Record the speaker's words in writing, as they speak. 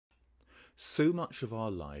So much of our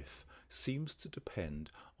life seems to depend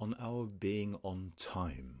on our being on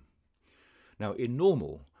time. Now, in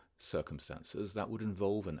normal circumstances, that would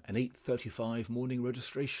involve an 8:35 morning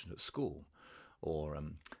registration at school, or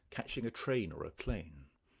catching a train or a plane.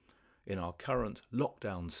 In our current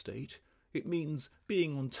lockdown state, it means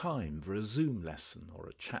being on time for a Zoom lesson or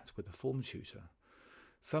a chat with a form tutor.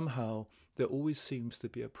 Somehow, there always seems to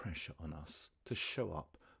be a pressure on us to show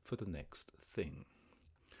up for the next thing.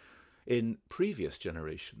 In previous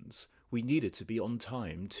generations, we needed to be on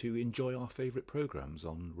time to enjoy our favourite programmes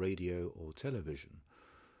on radio or television,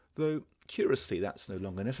 though curiously that's no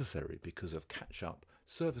longer necessary because of catch-up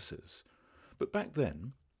services. But back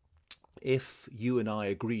then, if you and I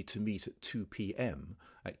agreed to meet at 2 p.m.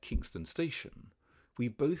 at Kingston Station, we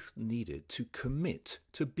both needed to commit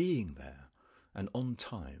to being there and on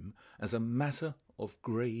time as a matter of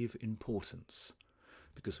grave importance,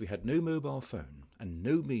 because we had no mobile phone and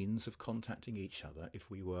no means of contacting each other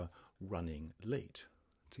if we were running late,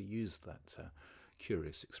 to use that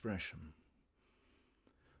curious expression.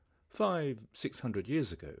 500-600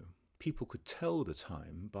 years ago, people could tell the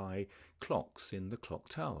time by clocks in the clock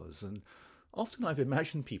towers, and often I've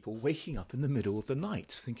imagined people waking up in the middle of the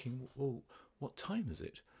night thinking, well, what time is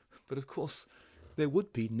it? But of course, there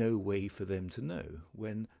would be no way for them to know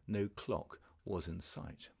when no clock was in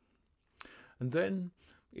sight. And then,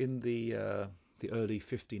 in the early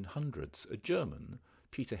 1500s, a German,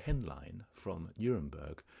 Peter Henlein from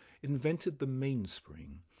Nuremberg, invented the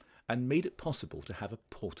mainspring and made it possible to have a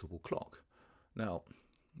portable clock. Now,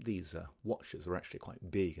 these watches are actually quite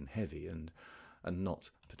big and heavy and not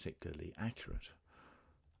particularly accurate.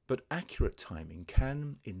 But accurate timing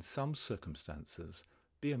can, in some circumstances,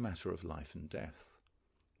 be a matter of life and death.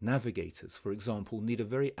 Navigators, for example, need a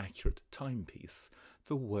very accurate timepiece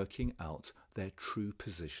for working out their true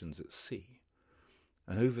positions at sea.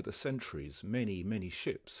 And over the centuries, many, many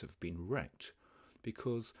ships have been wrecked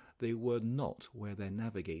because they were not where their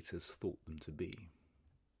navigators thought them to be.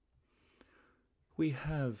 We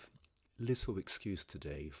have little excuse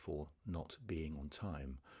today for not being on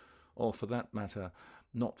time, or for that matter,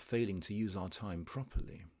 not failing to use our time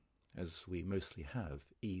properly, as we mostly have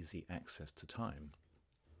easy access to time.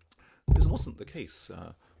 This wasn't the case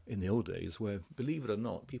in the old days, where, believe it or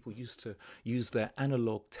not, people used to use their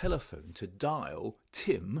analogue telephone to dial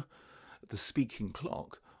Tim, the speaking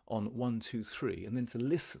clock, on 123, and then to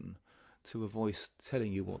listen to a voice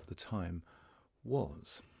telling you what the time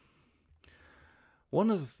was. One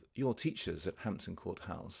of your teachers at Hampton Court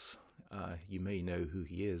House, you may know who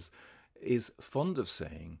he is fond of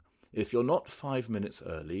saying, if you're not 5 minutes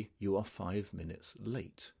early, you are 5 minutes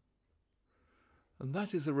late. And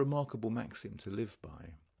that is a remarkable maxim to live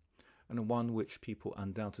by, and one which people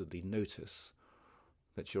undoubtedly notice,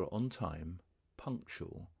 that you're on time,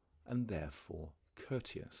 punctual, and therefore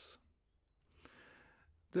courteous.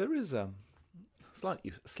 There is a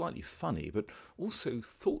slightly funny but also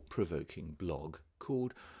thought-provoking blog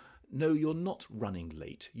called No, You're Not Running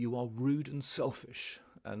Late, You Are Rude and Selfish,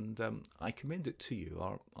 and I commend it to you.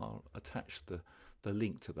 I'll attach the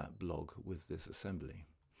link to that blog with this assembly.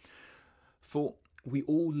 For we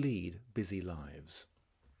all lead busy lives,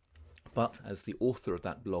 but as the author of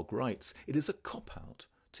that blog writes, it is a cop-out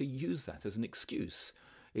to use that as an excuse.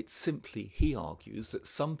 It's simply, he argues, that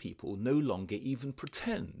some people no longer even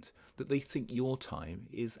pretend that they think your time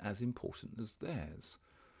is as important as theirs.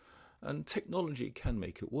 And technology can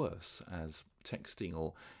make it worse, as texting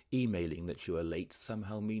or emailing that you are late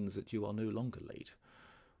somehow means that you are no longer late.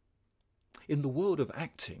 In the world of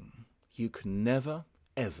acting, you can never,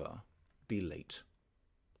 ever be late.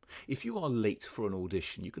 If you are late for an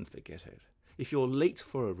audition, you can forget it. If you're late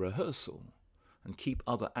for a rehearsal and keep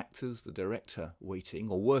other actors, the director, waiting,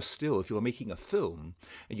 or worse still, if you're making a film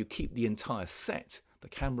and you keep the entire set, the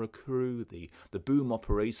camera crew, the boom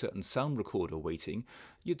operator and sound recorder waiting,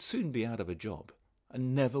 you'd soon be out of a job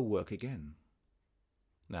and never work again.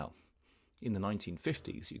 Now, in the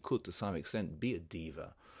 1950s, you could to some extent be a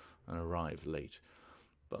diva and arrive late.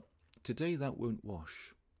 But today that won't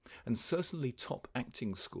wash. And certainly top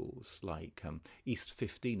acting schools like East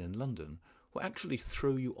 15 in London will actually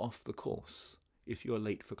throw you off the course if you're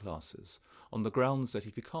late for classes, on the grounds that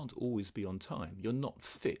if you can't always be on time, you're not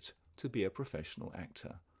fit to be a professional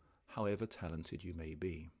actor, however talented you may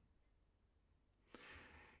be.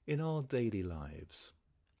 In our daily lives,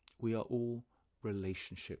 we are all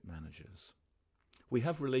relationship managers. We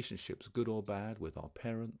have relationships, good or bad, with our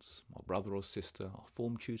parents, our brother or sister, our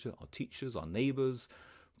form tutor, our teachers, our neighbours,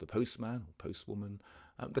 the postman or postwoman,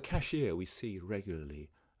 the cashier we see regularly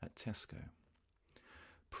at Tesco.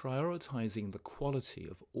 Prioritising the quality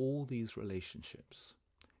of all these relationships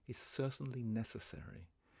is certainly necessary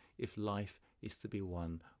if life is to be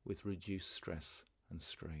one with reduced stress and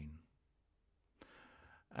strain.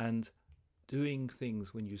 And doing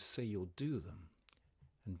things when you say you'll do them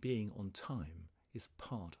and being on time is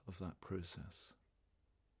part of that process.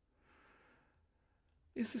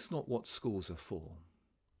 Is this not what schools are for?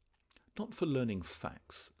 Not for learning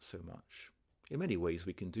facts so much. In many ways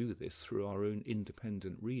we can do this through our own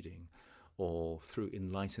independent reading or through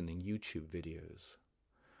enlightening YouTube videos.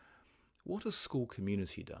 What a school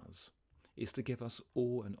community does is to give us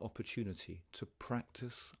all an opportunity to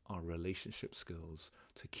practice our relationship skills,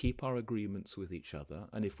 to keep our agreements with each other,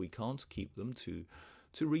 and if we can't keep them, to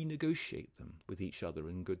renegotiate them with each other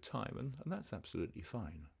in good time, and that's absolutely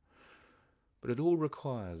fine. But it all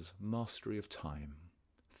requires mastery of time,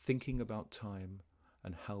 thinking about time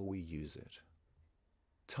and how we use it.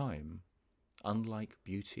 Time, unlike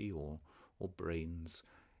beauty or brains,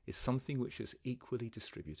 is something which is equally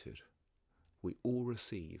distributed. We all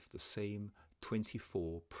receive the same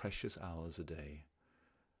 24 precious hours a day,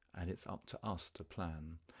 and it's up to us to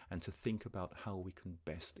plan and to think about how we can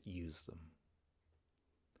best use them.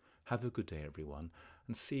 Have a good day, everyone,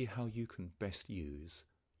 and see how you can best use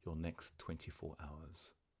your next 24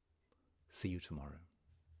 hours. See you tomorrow.